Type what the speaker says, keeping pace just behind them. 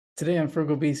Today on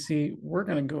Frugal BC, we're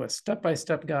going to go a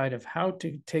step-by-step guide of how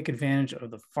to take advantage of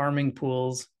the farming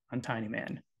pools on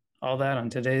Tinyman. All that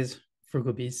on today's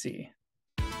Frugal BC.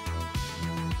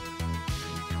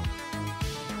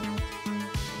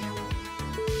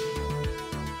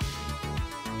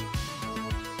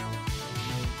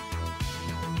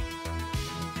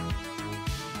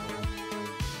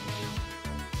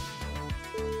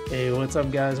 Hey, what's up,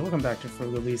 guys? Welcome back to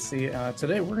Frugal BC.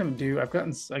 Today we're gonna do. I've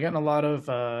gotten a lot of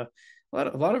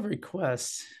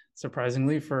requests,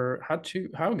 surprisingly, for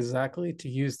how exactly to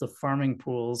use the farming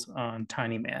pools on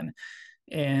Tinyman.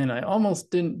 And I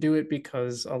almost didn't do it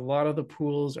because a lot of the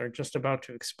pools are just about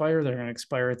to expire. They're going to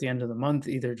expire at the end of the month,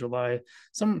 either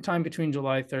sometime between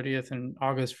July 30th and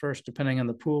August 1st, depending on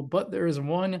the pool. But there is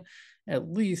one at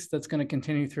least that's going to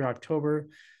continue through October.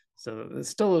 So there's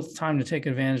still time to take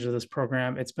advantage of this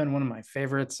program. It's been one of my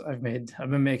favorites. I've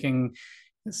been making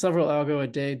several algo a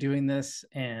day doing this,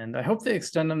 and I hope they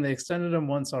extend them. They extended them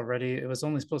once already. It was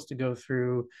only supposed to go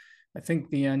through, I think,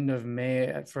 the end of May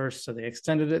at first, so they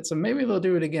extended it. So maybe they'll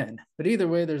do it again. But either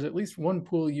way, there's at least one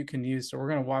pool you can use. So we're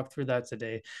going to walk through that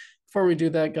today. Before we do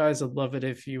that, guys, I'd love it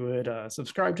if you would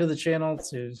subscribe to the channel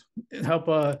to help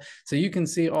so you can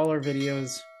see all our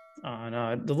videos on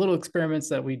the little experiments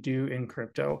that we do in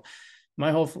crypto.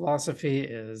 My whole philosophy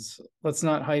is let's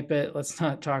not hype it, let's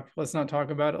not talk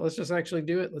about it, let's just actually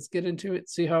do it. Let's get into it,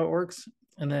 see how it works,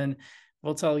 and then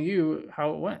we'll tell you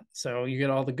how it went. So you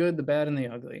get all the good, the bad, and the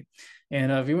ugly.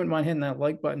 And if you wouldn't mind hitting that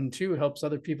like button too, helps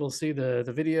other people see the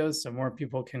videos, so more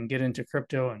people can get into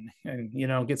crypto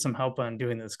and get some help on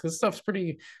doing this, because stuff's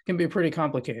can be pretty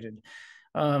complicated.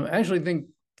 I actually think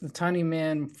the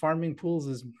Tinyman farming pools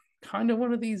is kind of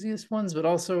one of the easiest ones, but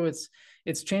also it's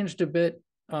changed a bit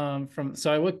so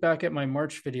I look back at my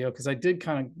March video because I did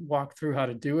kind of walk through how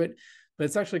to do it, but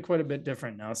it's actually quite a bit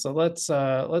different now. So let's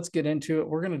get into it.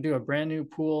 We're going to do a brand new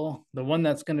pool, the one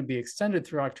that's going to be extended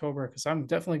through October, because I'm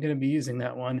definitely going to be using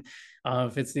that one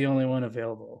if it's the only one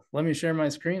available. Let me share my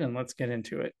screen and let's get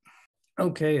into it.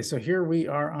 Okay, so here we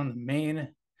are on the main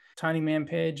Tinyman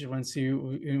page. When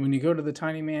you go to the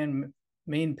Tinyman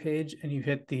main page and you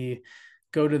hit the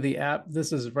go to the app,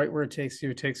 this is right where it takes you.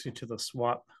 It takes you to the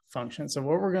swap function. So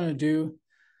what we're going to do,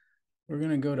 we're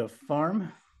going to go to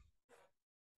farm.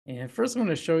 And first I'm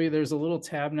going to show you, there's a little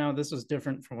tab now. This was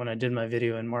different from when I did my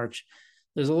video in March.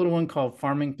 There's a little one called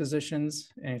farming positions.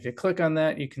 And if you click on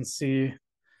that, you can see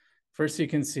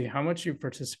how much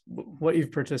what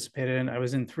you've participated in. I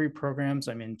was in 3 programs.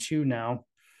 I'm in 2 now.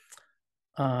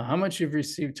 How much you've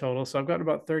received total. So I've got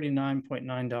about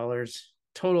 $39.9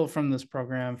 total from this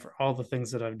program for all the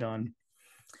things that I've done.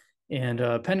 And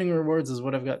pending rewards is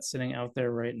what I've got sitting out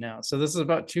there right now. So this is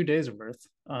about 2 days worth.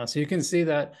 So you can see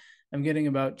that I'm getting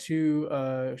about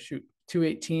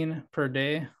 218 per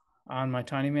day on my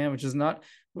Tinyman, which is not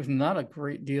a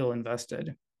great deal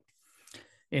invested.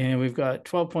 And we've got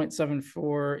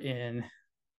 12.74 in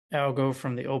algo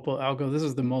from the Opal algo. This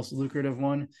is the most lucrative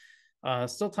one.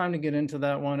 Still time to get into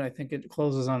that one. I think it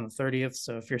closes on the 30th.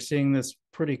 So if you're seeing this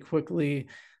pretty quickly,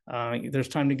 there's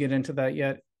time to get into that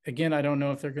yet. Again, I don't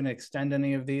know if they're going to extend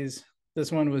any of these.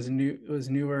 This one was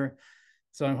newer.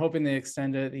 So I'm hoping they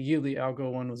extend it. The Yearly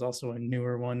Algo one was also a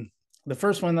newer one. The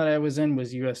first one that I was in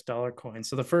was US dollar coin.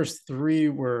 So the first 3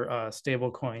 were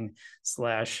stablecoin /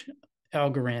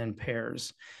 Algorand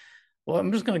pairs. Well,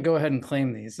 I'm just going to go ahead and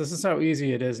claim these. This is how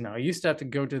easy it is now. You used to have to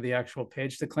go to the actual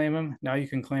page to claim them. Now you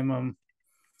can claim them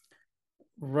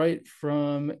right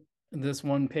from this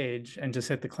one page and just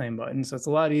hit the claim button. So it's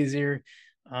a lot easier.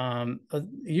 It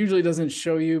usually doesn't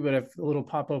show you, but if a little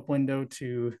pop-up window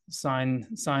to sign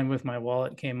with my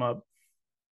wallet came up,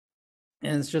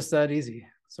 and it's just that easy.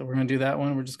 So we're going to do that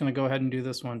one. We're just going to go ahead and do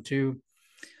this one too.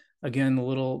 Again, the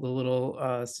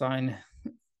little sign,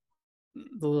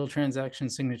 the little transaction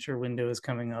signature window is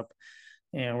coming up,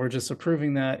 and we're just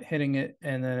approving that, hitting it,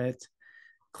 and then it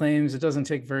claims. It doesn't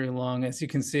take very long. As you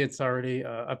can see, it's already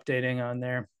updating on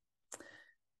there.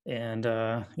 And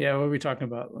yeah, what are we talking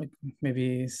about? Like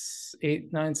maybe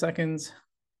 8-9 seconds.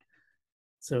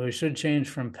 So it should change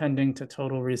from pending to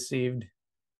total received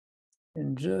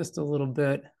in just a little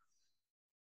bit.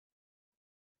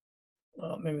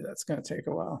 Well, maybe that's going to take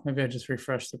a while. Maybe I just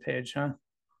refresh the page, huh?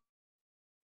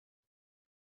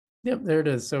 Yep, there it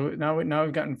is. So now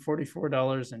we've gotten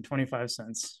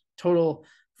 $44.25 total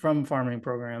from farming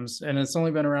programs, and it's only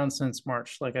been around since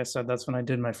March. Like I said, that's when I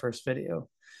did my first video.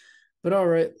 But all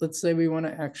right, let's say we want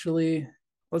to actually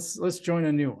let's join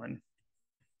a new one.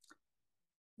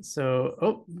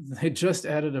 So they just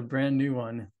added a brand new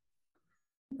one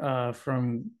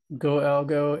from Go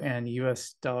Algo and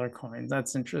US dollar coin.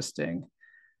 That's interesting.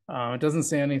 It doesn't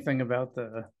say anything about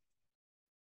the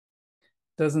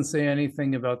doesn't say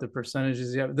anything about the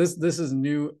percentages yet. This is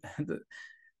new.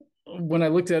 When I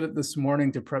looked at it this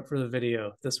morning to prep for the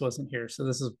video, this wasn't here. So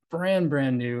this is brand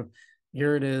new.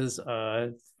 Here it is,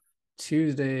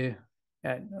 Tuesday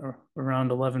at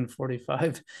around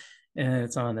 11:45, and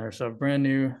it's on there. So brand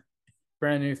new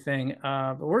thing.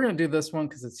 But we're gonna do this one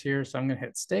because it's here. So I'm gonna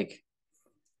hit stake.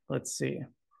 Let's see.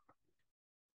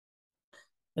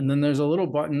 And then there's a little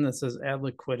button that says add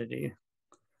liquidity.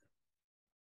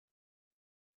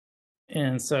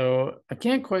 And so I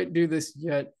can't quite do this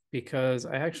yet because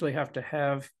I actually have to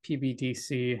have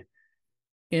PBTC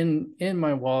in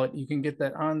my wallet. You can get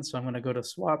that on. So I'm going to go to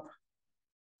swap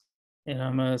and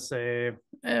I'm going to say,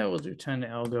 we'll do 10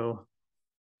 algo.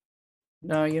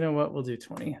 No, you know what? We'll do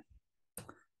 20.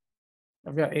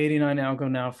 I've got 89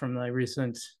 algo now from my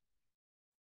recent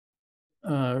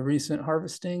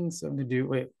harvesting. So I'm going to do,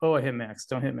 wait, oh, I hit max.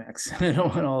 Don't hit max. I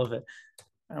don't want all of it.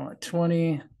 I want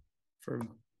 20 for,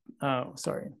 oh,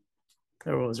 sorry.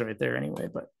 That was right there anyway,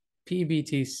 but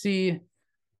PBTC,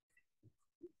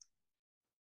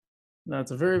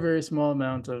 that's a very small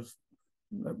amount of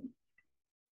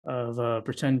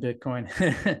pretend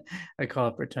Bitcoin. I call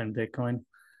it pretend Bitcoin.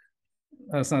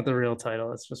 That's not the real title.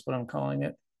 That's just what I'm calling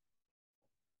it.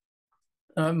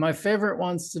 My favorite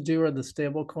ones to do are the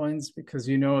stable coins because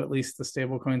at least the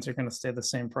stable coins are going to stay the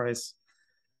same price.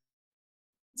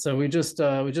 So we just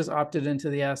opted into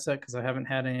the asset because I haven't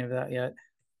had any of that yet.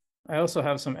 I also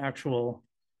have some actual.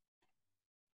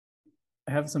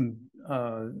 I have some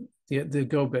the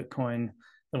Go Bitcoin,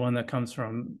 the one that comes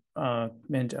from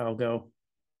Mint Algo.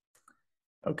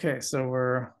 Okay, so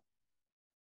we're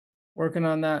working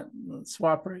on that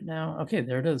swap right now. Okay,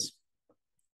 there it is.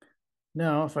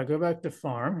 Now, if I go back to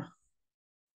farm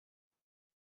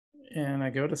and I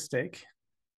go to stake,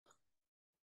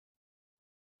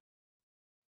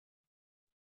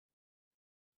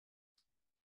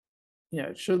 yeah,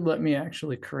 it should let me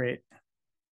actually create.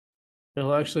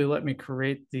 It'll actually let me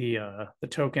create the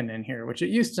token in here, which it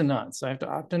used to not. So I have to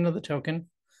opt into the token.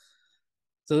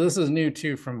 So this is new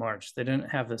too from March. They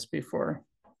didn't have this before.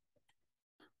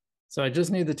 So I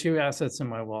just need the 2 assets in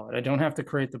my wallet. I don't have to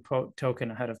create the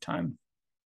token ahead of time.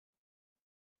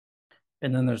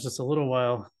 And then there's just a little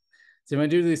while. So when I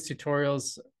do these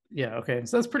tutorials, yeah, okay.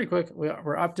 So that's pretty quick.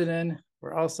 We're opted in.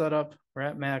 We're all set up. We're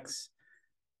at max.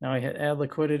 Now I hit add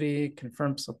liquidity,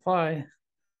 confirm supply.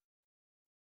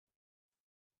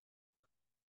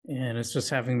 And it's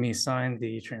just having me sign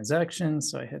the transaction.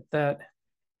 So I hit that.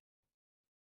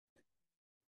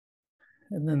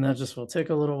 And then that just will take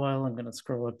a little while. I'm going to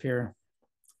scroll up here.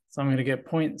 So I'm going to get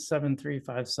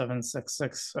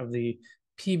 0.735766 of the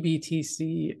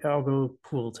PBTC algo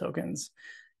pool tokens.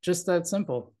 Just that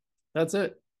simple. That's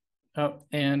it. Oh,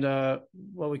 and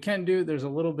what we can do, there's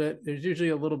usually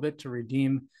a little bit to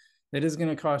redeem. It is going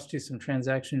to cost you some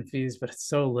transaction fees, but it's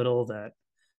so little that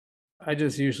I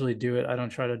just usually do it. I don't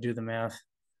try to do the math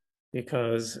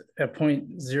because at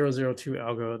 0.002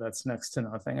 algo, that's next to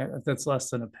nothing. That's less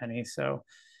than a penny. So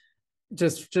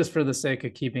just for the sake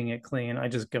of keeping it clean, I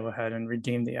just go ahead and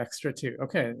redeem the extra too.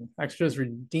 Okay, extra is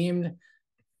redeemed.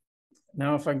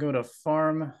 Now if I go to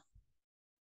farm,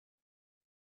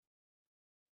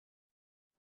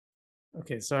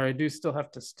 okay, sorry, I do still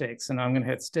have to stake. So now I'm going to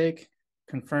hit stake,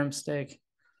 confirm stake.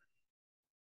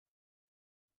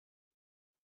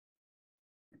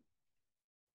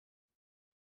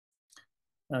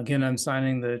 Again, I'm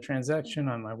signing the transaction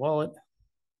on my wallet.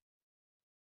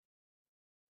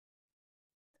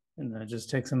 And that just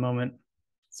takes a moment.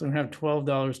 So we have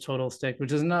 $12 total stake,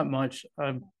 which is not much.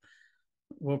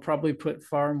 We'll probably put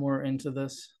far more into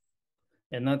this.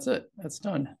 And that's it. That's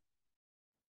done.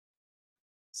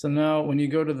 So now when you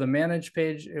go to the manage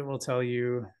page, it will tell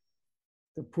you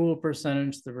the pool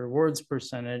percentage, the rewards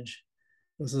percentage.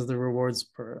 This is the rewards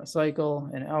per cycle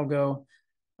and algo.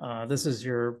 This is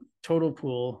your total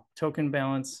pool token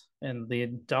balance and the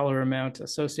dollar amount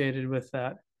associated with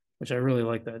that, which I really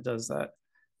like that it does that.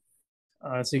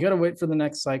 So you got to wait for the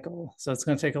next cycle. So it's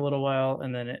going to take a little while,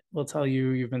 and then it will tell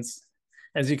you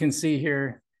as you can see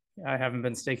here, I haven't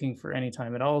been staking for any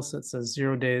time at all. So it says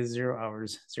 0 days, 0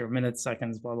 hours, 0 minutes,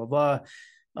 seconds, blah, blah,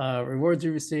 blah. Rewards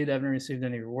you received, I haven't received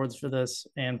any rewards for this,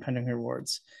 and pending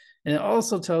rewards. And it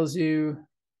also tells you,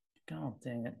 oh,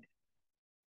 dang it.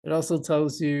 It also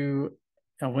tells you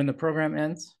when the program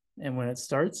ends and when it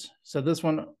starts. So this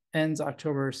one ends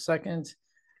October 2nd.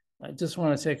 I just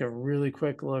want to take a really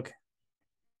quick look.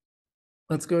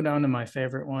 Let's go down to my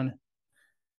favorite one.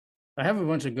 I have a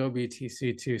bunch of Go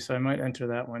BTC too, so I might enter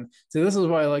that one. So this is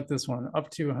why I like this one, up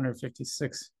to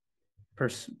 156.74%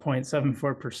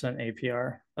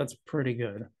 APR. That's pretty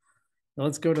good. Now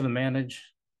let's go to the manage.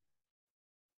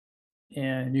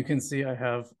 And you can see I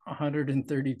have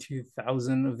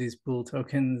 132,000 of these pool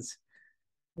tokens,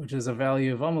 which is a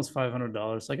value of almost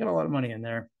 $500. So I got a lot of money in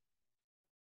there.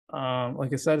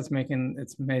 Like I said, it's made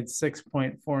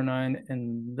 6.49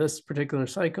 in this particular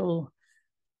cycle,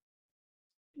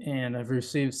 and I've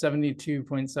received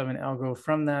 72.7 algo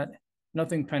from that.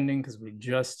 Nothing pending because we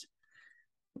just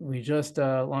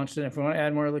launched it. If we want to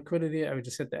add more liquidity, I would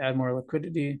just hit the add more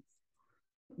liquidity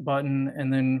button,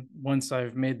 and then once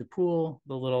I've made the pool,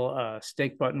 the little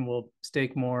stake button will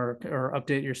stake more or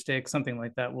update your stake, something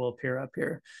like that will appear up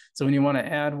here. So when you want to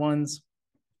add ones,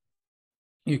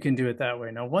 you can do it that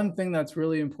way. Now, one thing that's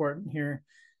really important here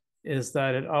is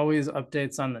that it always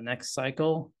updates on the next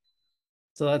cycle.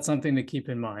 So that's something to keep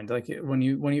in mind. Like when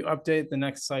you update, the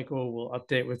next cycle will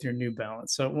update with your new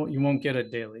balance. So you won't get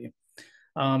it daily.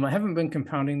 I haven't been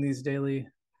compounding these daily.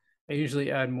 I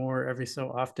usually add more every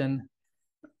so often.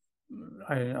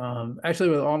 I actually,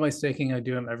 with all my staking, I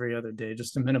do them every other day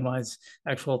just to minimize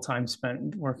actual time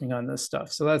spent working on this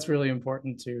stuff. So that's really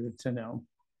important to know.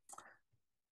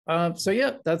 So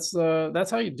yeah, that's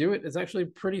how you do it. It's actually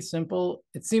pretty simple.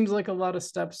 It seems like a lot of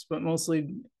steps, but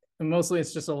mostly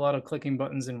it's just a lot of clicking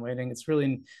buttons and waiting. It's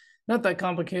really not that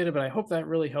complicated, but I hope that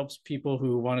really helps people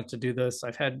who wanted to do this.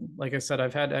 Like I said,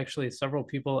 I've had actually several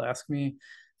people ask me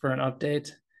for an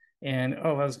update, and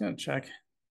oh, I was gonna check.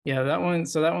 Yeah, that one.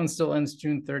 So that one still ends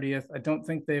June 30th. I don't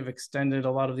think they've extended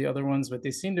a lot of the other ones, but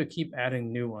they seem to keep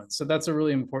adding new ones. So that's a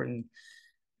really important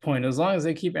point. As long as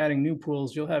they keep adding new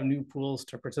pools, you'll have new pools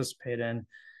to participate in.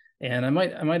 And I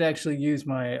might actually use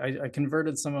I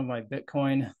converted some of my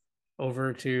Bitcoin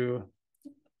over to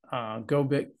Go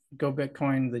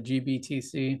Bitcoin, the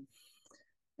GBTC,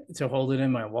 to hold it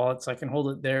in my wallet, so I can hold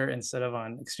it there instead of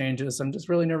on exchanges. I'm just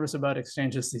really nervous about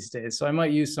exchanges these days, so I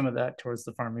might use some of that towards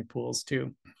the farming pools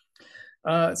too.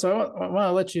 So I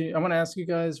want to ask you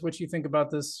guys what you think about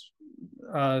this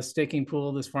staking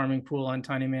pool, this farming pool on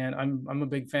Tinyman. I'm a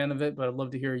big fan of it, but I'd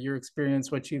love to hear your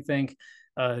experience, what you think.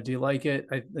 Do you like it?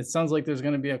 It sounds like there's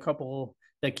going to be a couple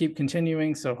that keep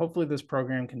continuing, so hopefully this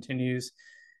program continues.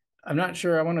 I'm not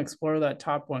sure. I want to explore that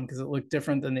top one because it looked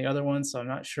different than the other one, so I'm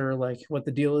not sure like what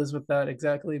the deal is with that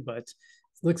exactly, but it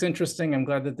looks interesting. I'm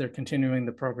glad that they're continuing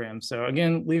the program. So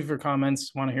again, leave your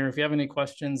comments. Want to hear if you have any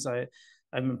questions.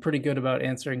 I'm pretty good about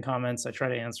answering comments. I try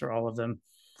to answer all of them.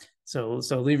 So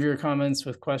leave your comments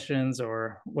with questions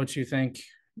or what you think,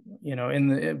 in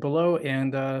the below.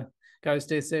 And guys,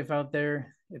 stay safe out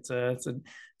there. It's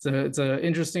a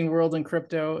interesting world in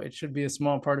crypto. It should be a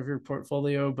small part of your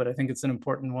portfolio, but I think it's an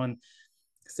important one.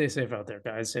 Stay safe out there,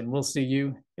 guys, and we'll see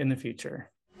you in the future.